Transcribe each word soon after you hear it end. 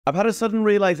I've had a sudden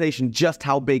realization just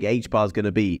how big Hbar is going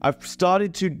to be. I've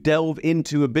started to delve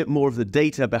into a bit more of the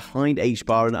data behind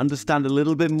Hbar and understand a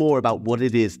little bit more about what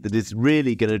it is that is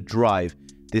really going to drive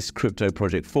this crypto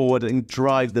project forward and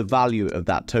drive the value of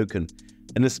that token.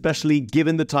 And especially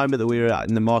given the time that we're at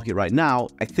in the market right now,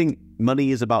 I think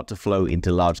money is about to flow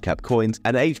into large cap coins,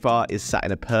 and Hbar is sat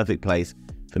in a perfect place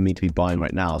for me to be buying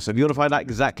right now. So if you want to find out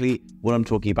exactly what I'm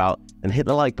talking about, then hit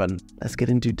the like button. Let's get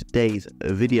into today's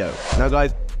video. Now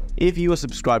guys, if you are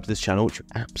subscribed to this channel, which you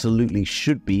absolutely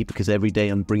should be, because every day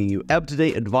I'm bringing you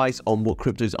up-to-date advice on what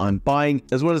cryptos I'm buying,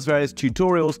 as well as various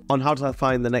tutorials on how to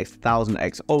find the next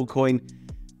 1000x altcoin,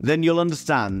 then you'll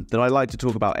understand that I like to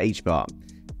talk about Hbar.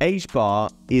 Hbar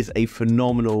is a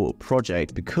phenomenal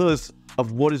project because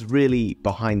of what is really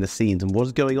behind the scenes and what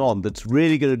is going on that's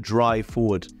really going to drive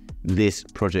forward this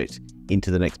project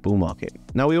into the next bull market.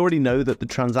 Now, we already know that the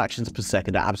transactions per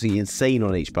second are absolutely insane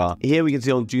on Hbar. Here we can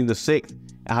see on June the 6th,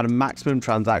 it had a maximum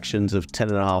transactions of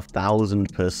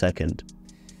 10,500 per second.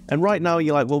 And right now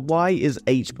you're like, well, why is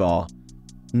Hbar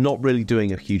not really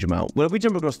doing a huge amount? Well, if we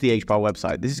jump across the Hbar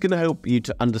website, this is going to help you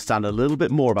to understand a little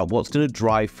bit more about what's going to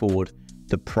drive forward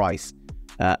the price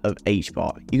of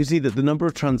Hbar. You can see that the number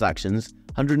of transactions,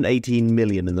 118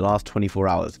 million in the last 24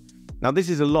 hours. Now, this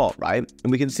is a lot, right?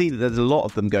 And we can see that there's a lot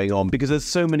of them going on because there's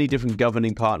so many different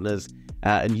governing partners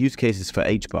and use cases for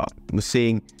Hbar. We're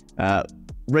seeing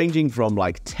ranging from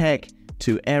like tech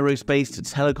to aerospace to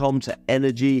telecom to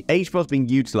energy. Hbar is being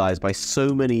utilized by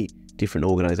so many different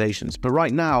organizations. But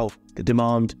right now, the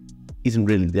demand isn't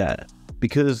really there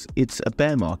because it's a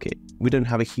bear market. We don't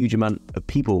have a huge amount of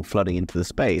people flooding into the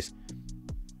space.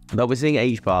 But we're seeing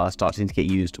Hbar starting to get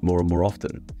used more and more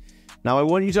often. Now, I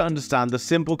want you to understand the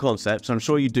simple concepts, I'm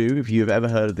sure you do if you've ever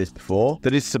heard of this before,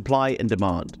 that is supply and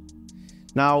demand.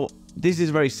 Now, this is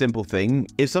a very simple thing.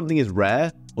 If something is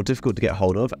rare or difficult to get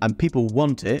hold of and people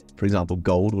want it, for example,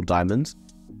 gold or diamonds,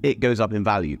 it goes up in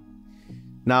value.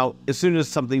 Now, as soon as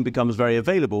something becomes very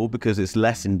available because it's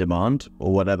less in demand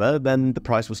or whatever, then the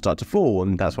price will start to fall,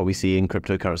 and that's what we see in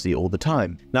cryptocurrency all the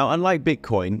time. Now, unlike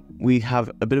Bitcoin, we have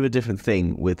a bit of a different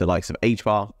thing with the likes of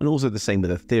Hbar and also the same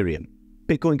with Ethereum.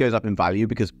 Bitcoin goes up in value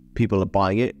because people are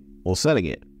buying it or selling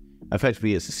it.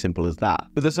 Effectively, it's as simple as that.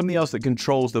 But there's something else that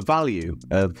controls the value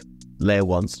of layer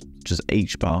ones, such as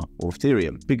Hbar or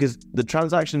Ethereum, because the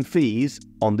transaction fees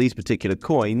on these particular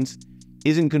coins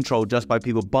isn't controlled just by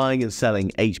people buying and selling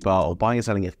Hbar or buying and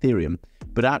selling Ethereum,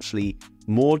 but actually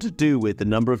more to do with the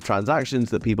number of transactions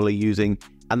that people are using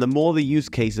and the more the use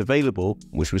case available,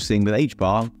 which we're seeing with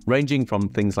Hbar, ranging from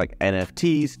things like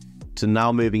NFTs to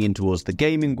now moving in towards the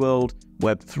gaming world,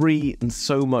 Web3, and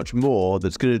so much more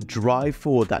that's going to drive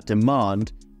forward that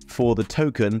demand for the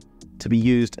token to be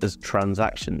used as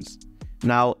transactions.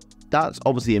 Now, that's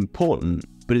obviously important,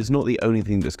 but it's not the only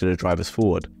thing that's going to drive us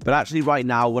forward. But actually right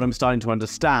now, what I'm starting to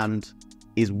understand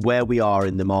is where we are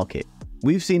in the market.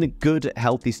 We've seen a good,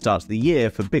 healthy start to the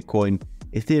year for Bitcoin,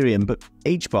 Ethereum, but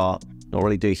Hbar not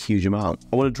really do a huge amount.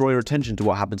 I want to draw your attention to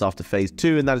what happens after phase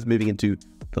 2, and that is moving into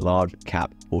the large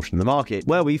cap portion of the market,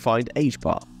 where we find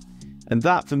Hbar. And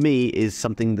that, for me, is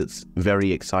something that's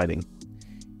very exciting.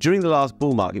 During the last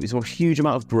bull market, we saw a huge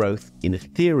amount of growth in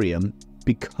Ethereum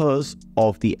because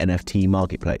of the NFT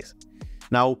marketplace.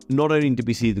 Now, not only did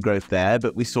we see the growth there,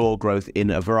 but we saw growth in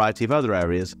a variety of other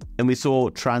areas, and we saw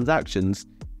transactions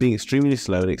being extremely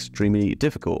slow and extremely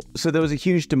difficult. So there was a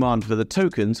huge demand for the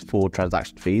tokens for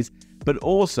transaction fees, but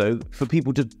also for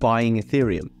people just buying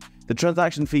Ethereum. The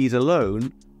transaction fees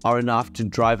alone are enough to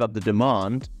drive up the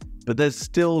demand, but there's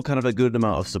still kind of a good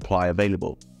amount of supply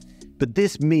available. But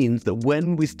this means that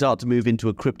when we start to move into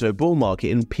a crypto bull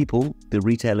market and people, the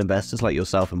retail investors like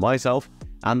yourself and myself,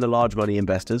 and the large money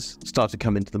investors start to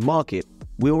come into the market,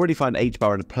 we already find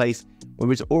Hbar in a place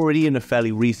where it's already in a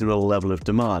fairly reasonable level of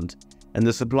demand. And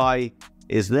the supply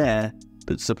is there,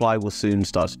 but supply will soon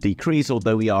start to decrease,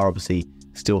 although we are obviously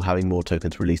still having more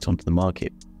tokens released onto the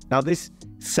market. Now, this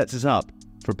sets us up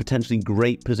for a potentially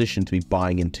great position to be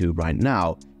buying into right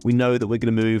now. We know that we're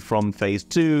going to move from phase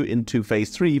 2 into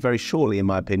phase 3 very shortly, in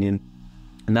my opinion.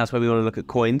 And that's why we want to look at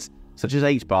coins such as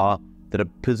Hbar that are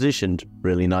positioned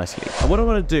really nicely. And what I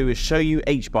want to do is show you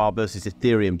Hbar versus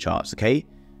Ethereum charts, okay?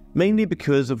 Mainly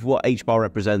because of what Hbar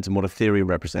represents and what Ethereum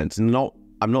represents. And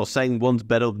I'm not saying one's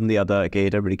better than the other, okay? I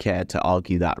don't really care to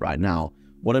argue that right now.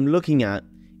 What I'm looking at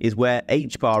is where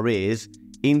Hbar is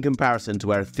in comparison to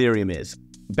where Ethereum is.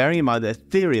 Bearing in mind that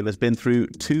Ethereum has been through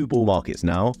 2 bull markets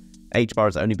now, Hbar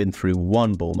has only been through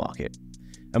 1 bull market.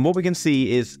 And what we can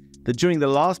see is that during the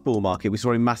last bull market, we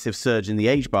saw a massive surge in the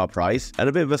Hbar price and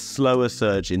a bit of a slower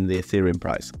surge in the Ethereum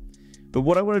price. But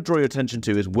what I want to draw your attention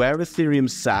to is where Ethereum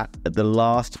sat at the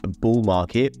last bull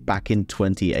market back in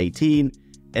 2018,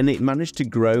 and it managed to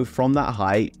grow from that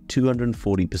high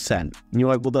 240%. And you're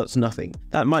like, well, that's nothing.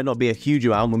 That might not be a huge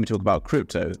amount when we talk about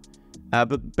crypto,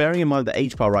 but bearing in mind that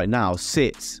HBAR right now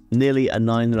sits nearly a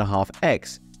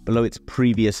 9.5x below its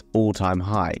previous all-time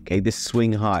high, okay, this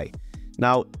swing high.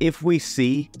 Now, if we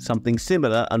see something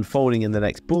similar unfolding in the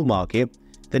next bull market,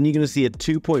 then you're going to see a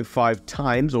 2.5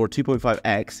 times or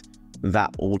 2.5x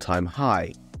that all-time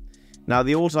high. Now,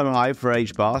 the all-time high for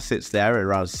HBAR sits there at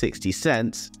around 60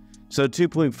 cents. So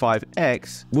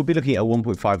 2.5x, we'll be looking at a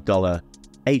 $1.5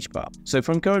 HBAR. So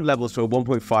from current levels to a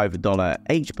 $1.5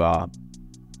 HBAR,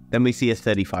 then we see a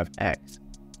 35x.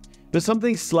 But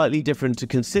something slightly different to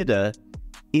consider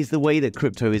is the way that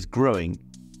crypto is growing.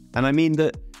 And I mean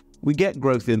that we get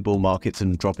growth in bull markets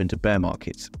and drop into bear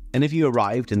markets. And if you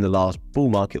arrived in the last bull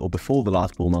market or before the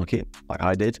last bull market, like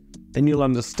I did, then you'll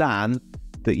understand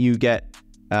that you get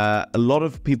a lot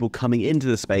of people coming into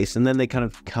the space and then they kind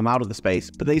of come out of the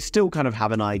space, but they still kind of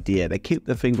have an idea. They keep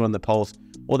their finger on the pulse,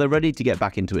 or they're ready to get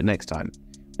back into it next time.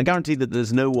 I guarantee that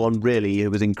there's no one really who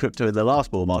was in crypto in the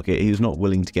last bull market who's not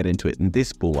willing to get into it in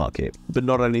this bull market. But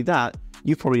not only that,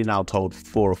 you've probably now told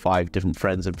 4 or 5 different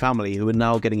friends and family who are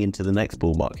now getting into the next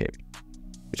bull market,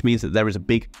 which means that there is a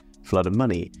big flood of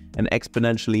money, and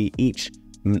exponentially each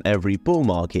and every bull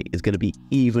market is going to be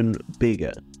even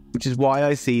bigger, which is why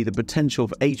I see the potential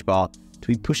for HBAR to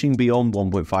be pushing beyond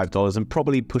 $1.5 and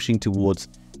probably pushing towards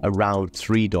around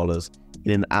 $3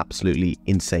 in an absolutely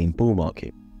insane bull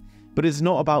market. But it's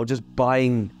not about just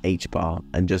buying HBAR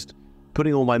and just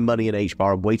putting all my money in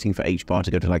HBAR and waiting for HBAR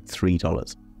to go to like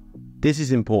 $3. This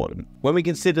is important. When we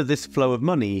consider this flow of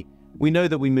money, we know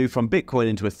that we move from Bitcoin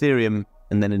into Ethereum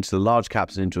and then into the large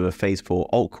caps and into a phase 4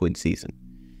 altcoin season.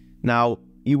 Now,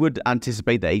 you would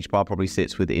anticipate that HBAR probably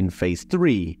sits within phase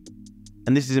 3.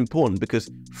 And this is important because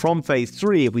from phase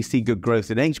 3, if we see good growth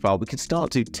in HBAR, we can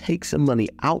start to take some money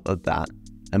out of that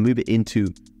and move it into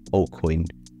altcoin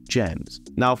gems.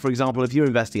 Now, for example, if you're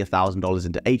investing $1,000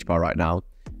 into HBAR right now,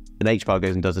 and HBAR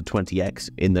goes and does a 20x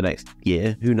in the next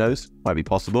year, who knows, might be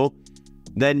possible,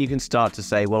 then you can start to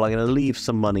say, well, I'm going to leave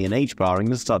some money in HBAR, I'm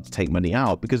going to start to take money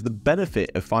out, because the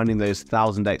benefit of finding those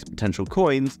 1000x potential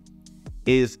coins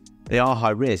is they are high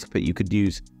risk, but you could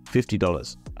use $50,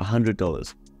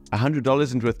 $100,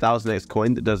 $100 into a 1000x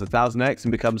coin that does 1000x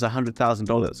and becomes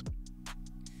 $100,000.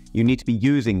 You need to be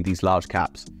using these large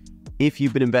caps. If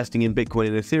you've been investing in Bitcoin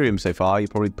and Ethereum so far, you're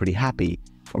probably pretty happy,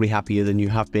 probably happier than you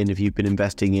have been if you've been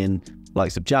investing in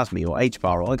likes of Jasmy or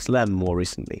HBAR or XLM more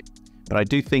recently. But I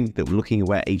do think that looking at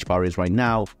where HBAR is right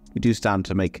now, we do stand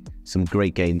to make some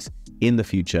great gains in the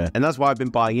future. And that's why I've been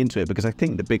buying into it, because I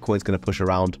think that Bitcoin's going to push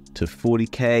around to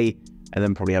 40K and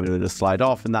then probably have a little slide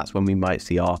off. And that's when we might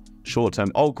see our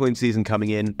short-term altcoin season coming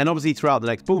in. And obviously throughout the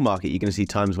next bull market, you're going to see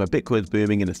times where Bitcoin's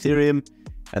booming and Ethereum,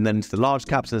 and then into the large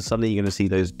caps, and suddenly you're going to see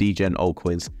those degen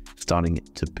altcoins starting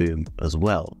to boom as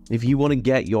well. If you want to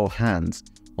get your hands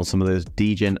on some of those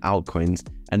degen altcoins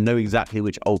and know exactly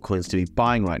which altcoins to be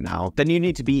buying right now, then you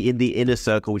need to be in the inner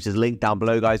circle, which is linked down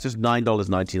below, guys. Just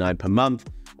 $9.99 per month.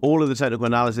 All of the technical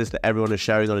analysis that everyone is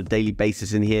sharing on a daily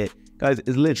basis in here, guys,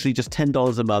 is literally just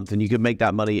 $10 a month, and you can make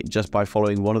that money just by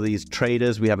following one of these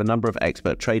traders. We have a number of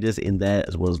expert traders in there,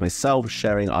 as well as myself,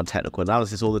 sharing our technical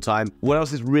analysis all the time. What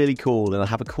else is really cool, and I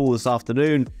have a call this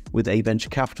afternoon with a venture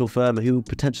capital firm who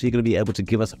potentially are going to be able to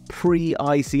give us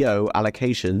pre-ICO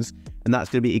allocations, and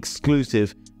that's going to be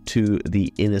exclusive to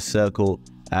the inner circle.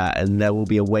 And there will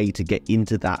be a way to get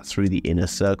into that through the inner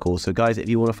circle. So guys, if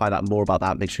you want to find out more about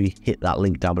that, make sure you hit that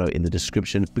link down below in the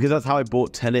description, because that's how I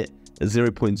bought Tenet at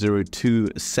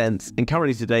 0.02 cents. And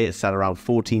currently today it's at around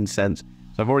 14 cents.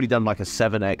 So I've already done like a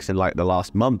 7x in like the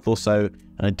last month or so.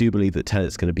 And I do believe that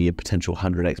Tenet's going to be a potential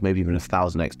 100x, maybe even a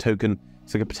 1000x token.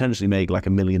 So I could potentially make like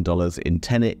 $1 million in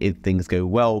Tenet if things go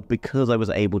well, because I was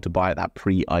able to buy at that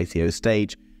pre-ICO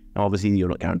stage. Now, obviously you're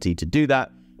not guaranteed to do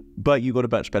that, but you've got a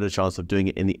much better chance of doing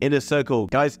it in the inner circle.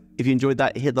 Guys, if you enjoyed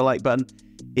that, hit the like button.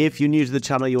 If you're new to the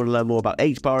channel, you want to learn more about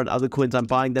HBAR and other coins I'm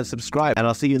buying, then subscribe. And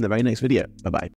I'll see you in the very next video. Bye-bye.